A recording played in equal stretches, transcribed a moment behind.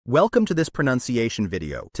Welcome to this pronunciation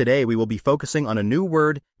video. Today we will be focusing on a new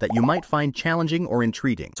word that you might find challenging or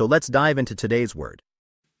intriguing. So let's dive into today's word.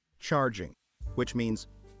 Charging, which means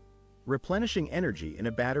replenishing energy in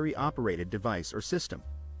a battery-operated device or system.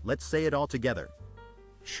 Let's say it all together.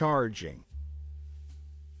 Charging.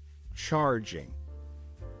 Charging.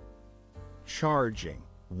 Charging.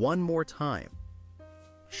 One more time.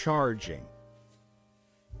 Charging.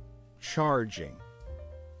 Charging.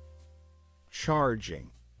 Charging.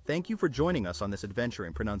 Thank you for joining us on this adventure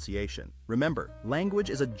in pronunciation. Remember, language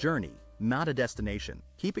is a journey, not a destination.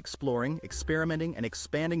 Keep exploring, experimenting, and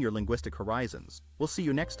expanding your linguistic horizons. We'll see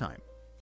you next time.